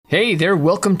Hey there,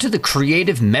 welcome to the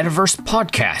Creative Metaverse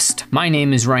Podcast. My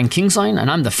name is Ryan Kingsline, and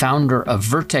I'm the founder of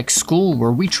Vertex School,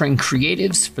 where we train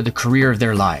creatives for the career of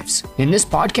their lives. In this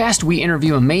podcast, we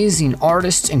interview amazing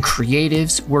artists and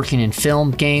creatives working in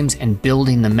film, games, and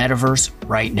building the metaverse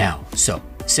right now. So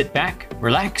sit back,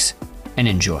 relax, and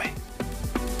enjoy.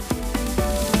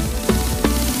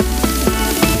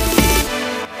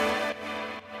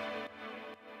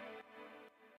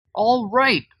 All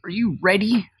right, are you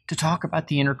ready to talk about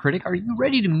the inner critic? Are you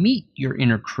ready to meet your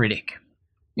inner critic?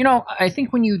 You know, I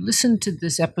think when you listen to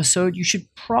this episode, you should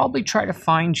probably try to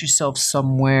find yourself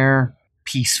somewhere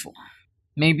peaceful.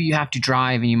 Maybe you have to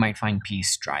drive and you might find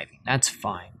peace driving. That's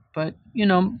fine. But, you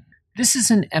know, this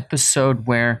is an episode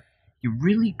where you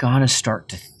really gotta start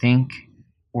to think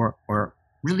or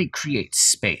really create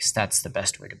space. That's the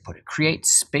best way to put it. Create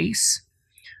space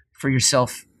for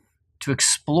yourself to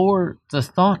explore the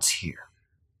thoughts here.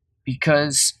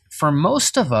 Because for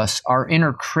most of us, our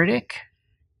inner critic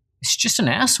is just an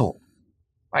asshole.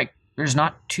 Like, there's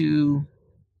not too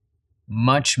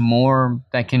much more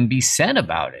that can be said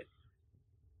about it.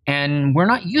 And we're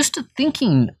not used to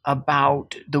thinking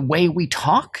about the way we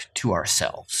talk to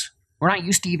ourselves. We're not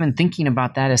used to even thinking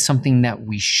about that as something that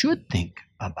we should think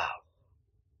about.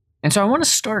 And so I want to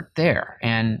start there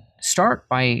and start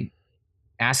by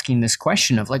asking this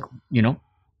question of, like, you know,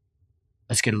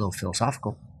 let's get a little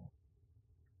philosophical.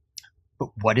 But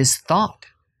what is thought?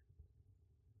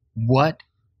 What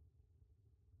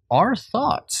are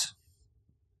thoughts?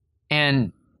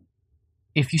 And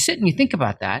if you sit and you think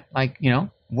about that, like, you know,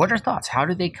 what are thoughts? How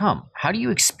do they come? How do you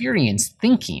experience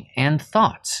thinking and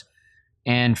thoughts?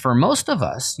 And for most of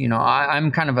us, you know,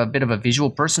 I'm kind of a bit of a visual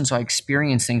person, so I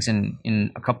experience things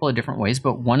in a couple of different ways.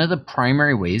 But one of the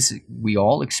primary ways we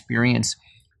all experience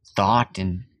thought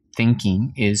and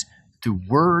thinking is through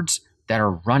words that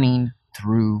are running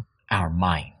through our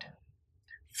mind.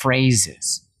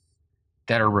 Phrases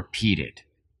that are repeated.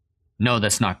 No,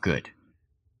 that's not good.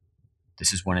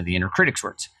 This is one of the inner critic's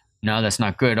words. No, that's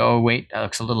not good. Oh, wait, that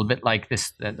looks a little bit like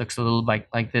this. That looks a little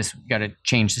like this. We got to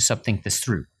change this up, think this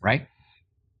through, right?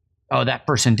 Oh, that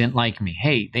person didn't like me.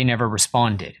 Hey, they never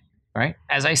responded, right?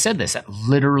 As I said this, that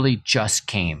literally just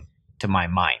came to my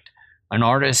mind. An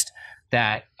artist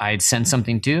that I had sent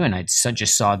something to, and I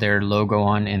just saw their logo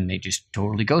on, and they just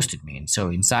totally ghosted me. And so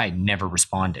inside, never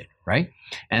responded, right?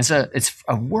 And it's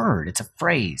a word, it's a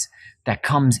phrase that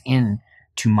comes in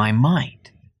to my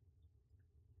mind.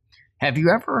 Have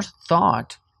you ever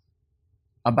thought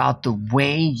about the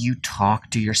way you talk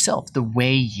to yourself, the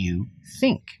way you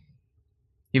think?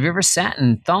 Have you ever sat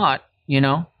and thought, you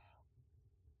know,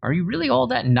 are you really all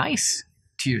that nice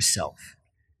to yourself?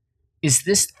 Is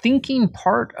this thinking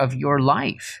part of your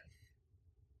life?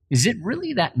 Is it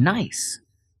really that nice?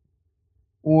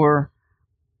 Or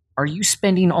are you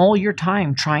spending all your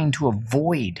time trying to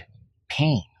avoid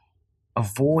pain?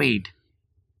 Avoid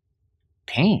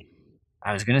pain.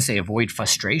 I was going to say avoid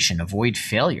frustration, avoid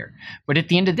failure. But at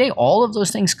the end of the day, all of those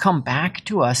things come back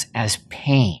to us as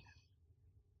pain.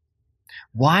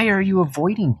 Why are you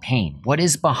avoiding pain? What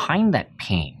is behind that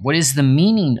pain? What is the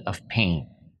meaning of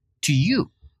pain to you?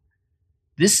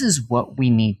 This is what we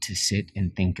need to sit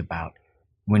and think about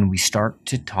when we start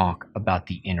to talk about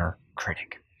the inner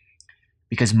critic.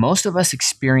 Because most of us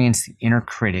experience the inner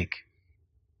critic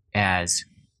as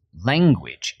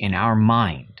language in our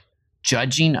mind,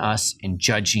 judging us and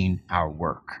judging our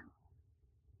work.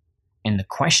 And the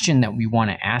question that we want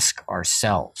to ask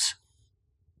ourselves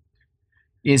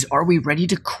is, are we ready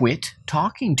to quit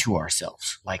talking to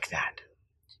ourselves like that?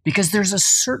 Because there's a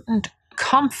certain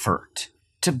comfort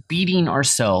to beating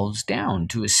ourselves down,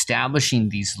 to establishing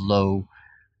these low,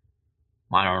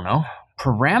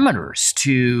 parameters,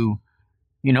 to,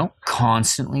 you know,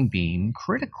 constantly being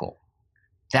critical.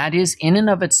 That is in and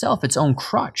of itself its own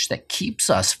crutch that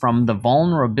keeps us from the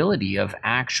vulnerability of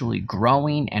actually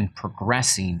growing and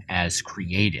progressing as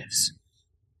creatives.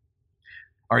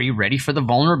 Are you ready for the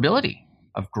vulnerability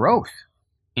of growth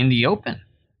in the open?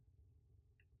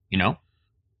 You know,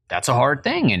 that's a hard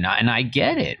thing, and I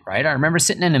get it, right? I remember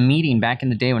sitting in a meeting back in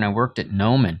the day when I worked at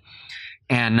Noman,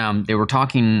 and they were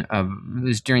talking, it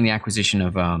was during the acquisition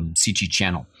of CG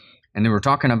Channel, and they were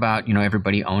talking about, you know,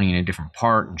 everybody owning a different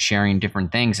part and sharing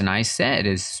different things, and I said,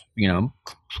 as, you know,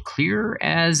 clear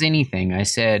as anything, I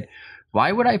said,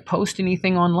 why would I post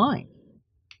anything online?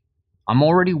 I'm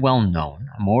already well known,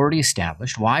 I'm already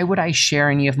established. Why would I share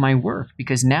any of my work?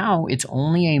 Because now it's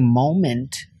only a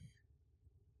moment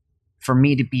for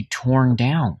me to be torn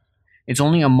down. It's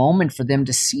only a moment for them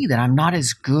to see that I'm not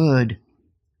as good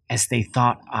as they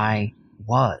thought I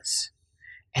was.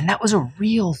 And that was a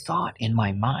real thought in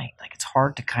my mind. Like, it's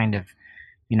hard to kind of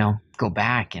go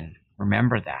back and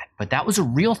remember that. But that was a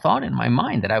real thought in my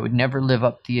mind, that I would never live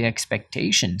up to the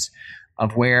expectations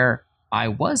of where I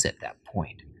was at that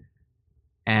point.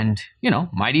 And,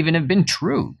 might even have been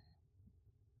true.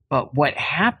 But what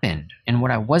happened, and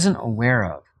what I wasn't aware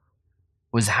of,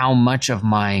 was how much of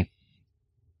my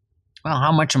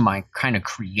kind of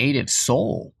creative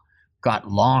soul got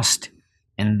lost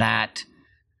in that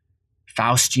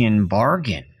Faustian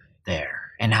bargain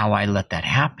there, and how I let that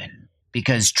happen.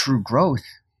 Because true growth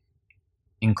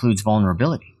includes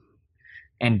vulnerability.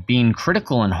 And being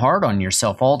critical and hard on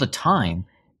yourself all the time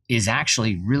is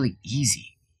actually really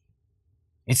easy.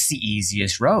 It's the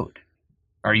easiest road.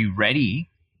 Are you ready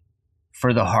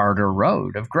for the harder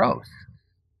road of growth?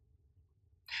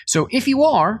 So if you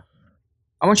are,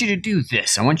 I want you to do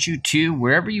this. I want you to,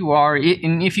 wherever you are,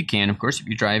 and if you can, of course, if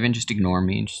you're driving, just ignore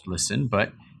me and just listen.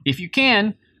 But if you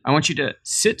can, I want you to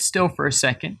sit still for a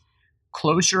second,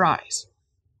 close your eyes,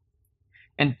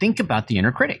 and think about the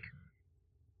inner critic.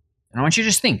 And I want you to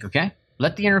just think, okay?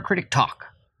 Let the inner critic talk.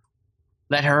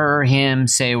 Let her or him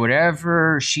say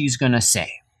whatever she's going to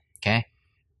say, okay?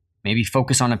 Maybe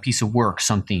focus on a piece of work,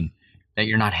 something that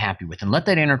you're not happy with, and let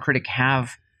that inner critic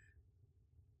have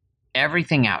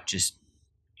everything out. Just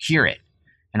hear it.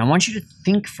 And I want you to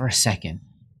think for a second,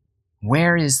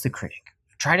 where is the critic?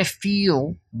 Try to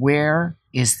feel, where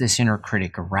is this inner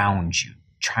critic around you?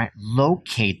 Try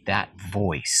locate that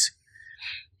voice.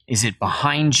 Is it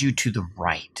behind you to the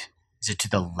right? Is it to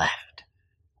the left?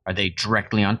 Are they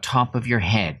directly on top of your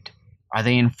head? Are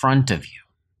they in front of you?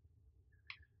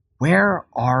 Where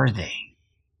are they?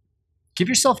 Give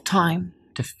yourself time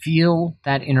to feel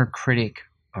that inner critic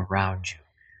around you.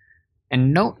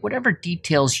 And note whatever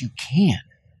details you can.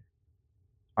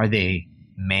 Are they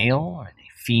male? Are they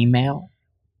female?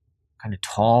 Kind of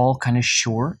tall, kind of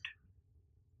short?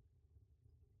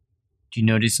 Do you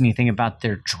notice anything about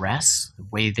their dress, the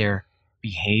way they're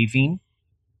behaving?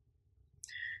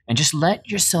 And just let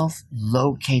yourself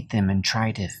locate them and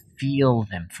try to feel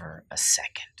them for a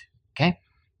second, okay?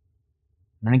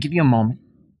 I'm going to give you a moment.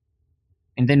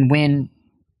 And then when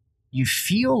you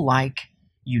feel like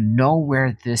you know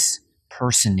where this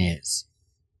person is,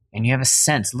 and you have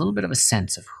a little bit of a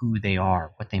sense of who they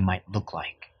are, what they might look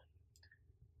like,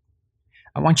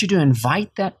 I want you to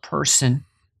invite that person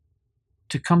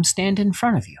to come stand in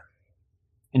front of you.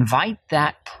 Invite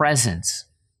that presence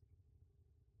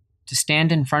to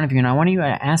stand in front of you, and I want you to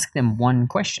ask them one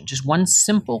question, just one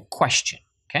simple question,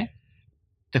 okay?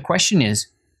 The question is,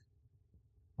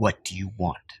 what do you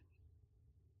want?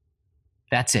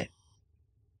 That's it.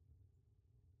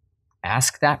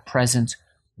 Ask that presence,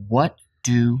 what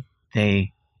do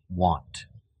they want?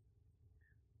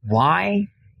 Why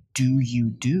do you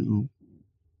do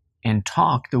and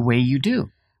talk the way you do?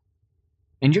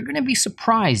 And you're going to be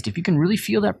surprised if you can really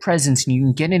feel that presence and you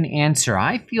can get an answer.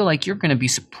 I feel like you're going to be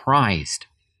surprised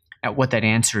at what that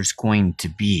answer is going to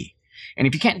be. And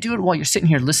if you can't do it while you're sitting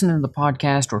here listening to the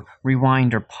podcast, or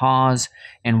rewind or pause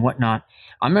and whatnot,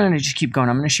 I'm going to just keep going.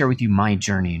 I'm going to share with you my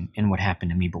journey and what happened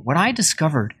to me. But what I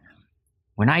discovered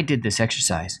when I did this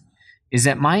exercise is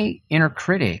that my inner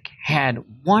critic had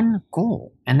one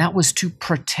goal, and that was to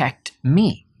protect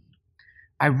me.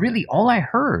 All I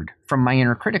heard from my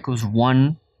inner critic was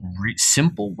one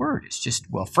simple word. It's just,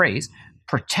 phrase,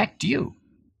 protect you.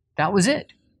 That was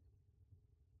it.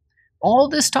 All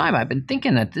this time I've been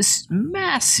thinking that this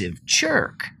massive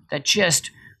jerk that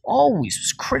just always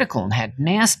was critical and had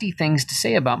nasty things to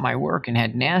say about my work and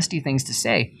had nasty things to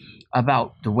say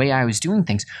about the way I was doing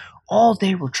things, all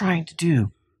they were trying to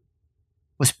do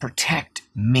was protect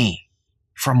me.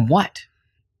 From what?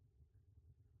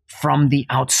 From the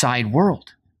outside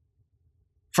world.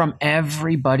 From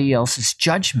everybody else's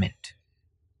judgment.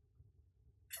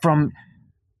 From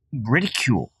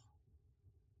ridicule.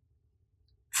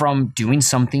 From doing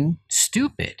something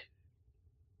stupid.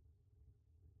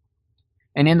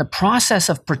 And in the process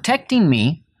of protecting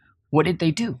me, what did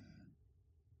they do?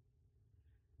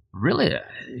 Really,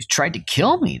 they tried to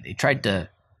kill me. They tried to,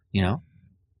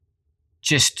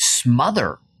 just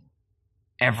smother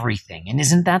everything. And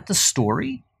isn't that the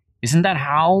story? Isn't that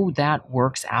how that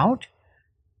works out?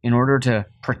 In order to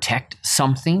protect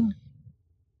something,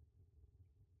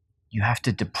 you have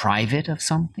to deprive it of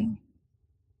something.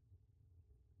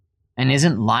 And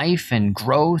isn't life and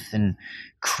growth and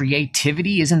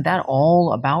creativity, isn't that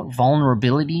all about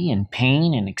vulnerability and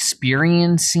pain and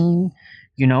experiencing,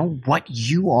 what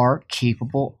you are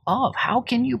capable of? How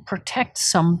can you protect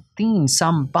something,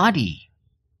 somebody,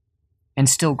 and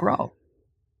still grow?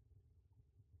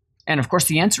 And of course,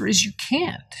 the answer is you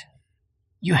can't.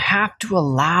 You have to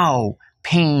allow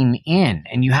pain in,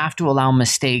 and you have to allow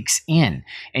mistakes in,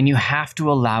 and you have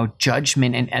to allow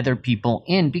judgment and other people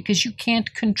in, because you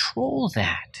can't control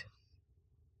that.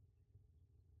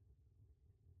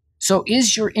 So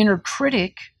is your inner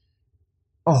critic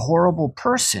a horrible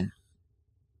person?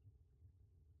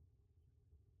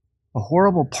 A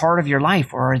horrible part of your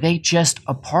life? Or are they just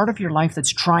a part of your life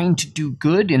that's trying to do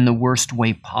good in the worst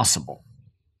way possible?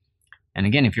 And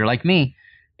again, if you're like me,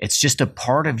 it's just a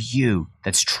part of you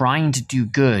that's trying to do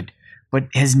good, but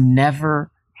has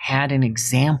never had an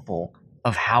example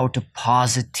of how to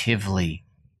positively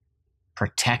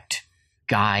protect,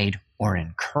 guide, or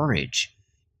encourage.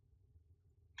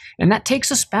 And that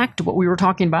takes us back to what we were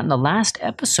talking about in the last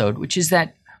episode, which is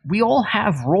that we all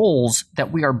have roles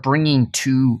that we are bringing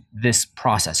to this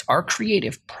process. Our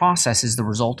creative process is the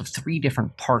result of three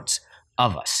different parts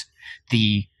of us: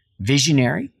 the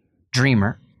visionary,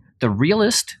 dreamer, the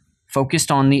realist,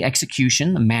 focused on the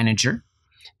execution, the manager,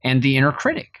 and the inner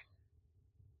critic.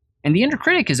 And the inner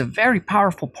critic is a very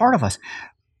powerful part of us,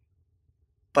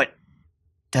 but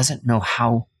doesn't know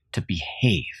how to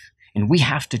behave. And we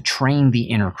have to train the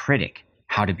inner critic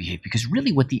how to behave, because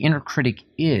really what the inner critic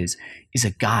is a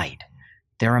guide.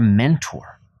 They're a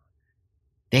mentor.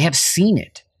 They have seen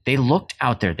it. They looked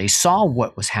out there. They saw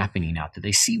what was happening out there.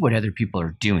 They see what other people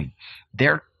are doing.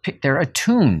 They're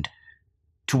attuned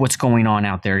to what's going on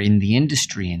out there in the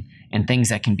industry and things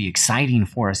that can be exciting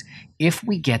for us if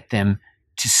we get them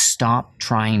to stop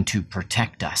trying to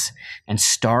protect us and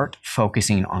start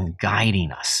focusing on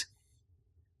guiding us,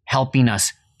 helping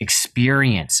us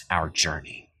experience our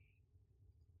journey.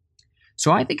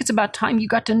 So I think it's about time you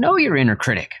got to know your inner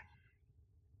critic.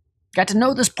 Got to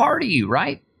know this part of you,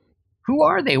 right? Who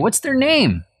are they? What's their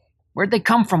name? Where'd they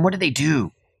come from? What do they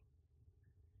do?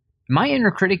 My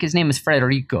inner critic, his name is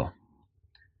Federico.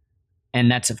 And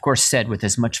that's, of course, said with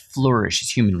as much flourish as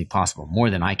humanly possible,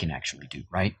 more than I can actually do,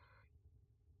 right?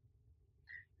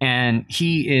 And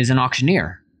he is an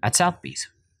auctioneer at Sotheby's.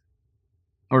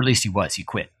 Or at least he was. He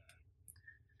quit.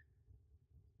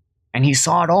 And he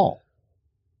saw it all.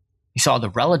 He saw the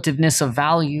relativeness of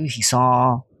value. He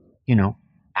saw,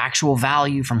 actual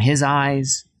value from his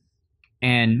eyes.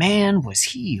 And man, was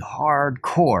he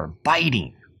hardcore,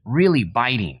 biting, really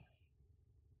biting.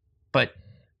 But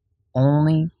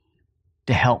only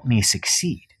to help me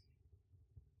succeed.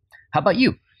 How about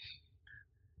you?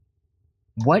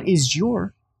 What is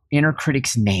your inner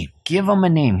critic's name? Give them a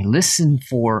name. Listen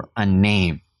for a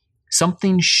name.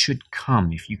 Something should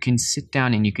come. If you can sit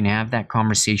down and you can have that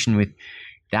conversation with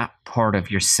that part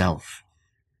of yourself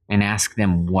and ask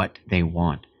them what they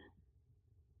want,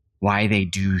 why they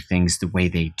do things the way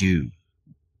they do,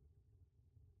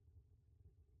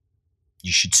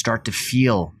 you should start to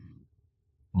feel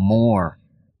more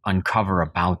uncover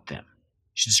about them.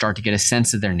 You should start to get a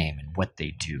sense of their name and what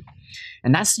they do.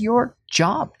 And that's your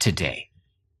job today.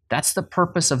 That's the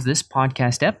purpose of this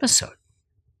podcast episode,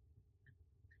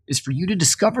 is for you to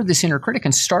discover this inner critic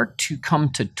and start to come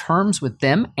to terms with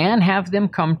them and have them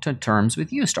come to terms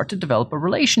with you. Start to develop a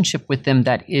relationship with them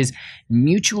that is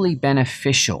mutually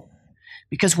beneficial.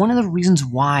 Because one of the reasons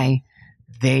why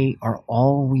they are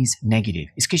always negative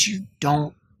is because you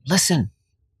don't listen.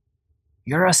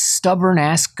 You're a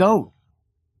stubborn-ass goat.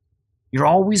 You're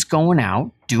always going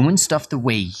out, doing stuff the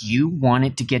way you want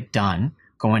it to get done,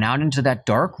 going out into that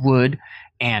dark wood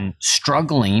and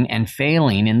struggling and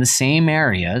failing in the same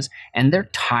areas, and they're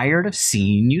tired of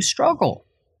seeing you struggle.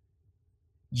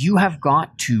 You have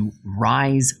got to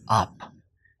rise up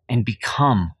and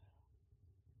become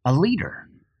a leader.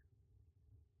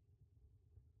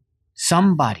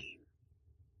 Somebody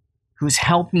who's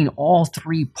helping all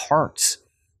three parts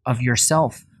of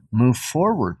yourself move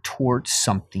forward towards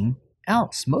something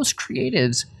else. Most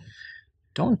creatives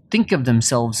don't think of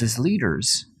themselves as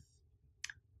leaders.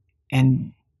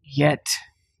 And yet,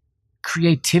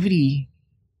 creativity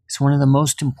is one of the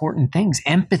most important things.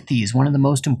 Empathy is one of the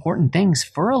most important things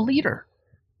for a leader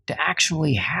to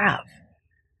actually have.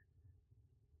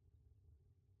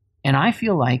 And I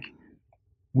feel like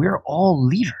we're all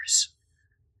leaders.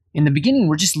 In the beginning,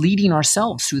 we're just leading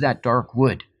ourselves through that dark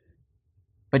wood.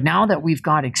 But now that we've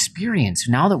got experience,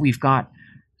 now that we've got,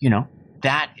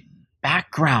 that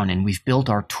background and we've built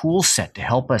our tool set to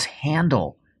help us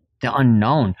handle the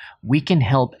unknown, we can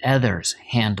help others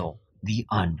handle the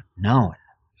unknown.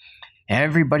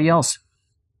 Everybody else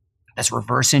that's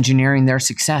reverse engineering their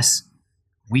success,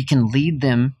 we can lead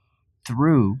them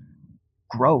through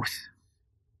growth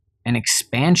and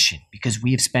expansion because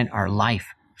we have spent our life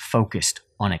focused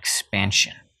on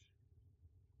expansion.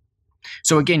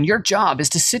 So again, your job is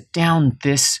to sit down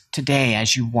this today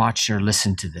as you watch or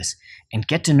listen to this and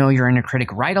get to know your inner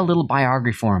critic. Write a little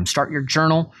biography for him. Start your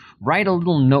journal. Write a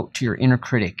little note to your inner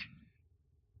critic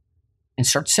and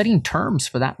start setting terms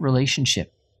for that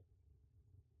relationship.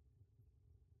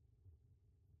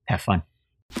 Have fun.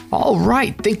 All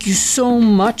right. Thank you so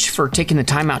much for taking the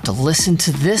time out to listen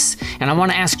to this. And I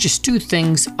want to ask just 2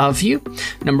 things of you.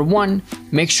 Number 1,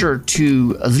 make sure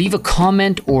to leave a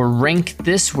comment or rank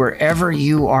this wherever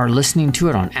you are listening to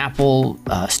it on Apple,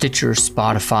 Stitcher,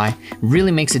 Spotify. It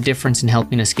really makes a difference in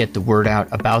helping us get the word out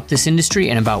about this industry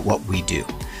and about what we do.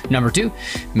 Number 2,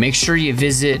 make sure you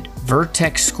visit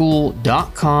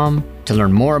vertexschool.com to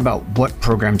learn more about what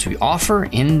programs we offer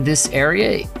in this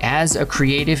area as a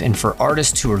creative and for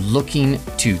artists who are looking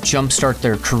to jumpstart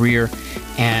their career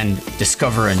and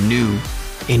discover a new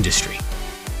industry.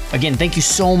 Again, thank you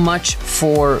so much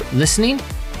for listening.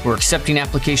 We're accepting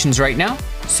applications right now,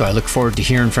 so I look forward to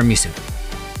hearing from you soon.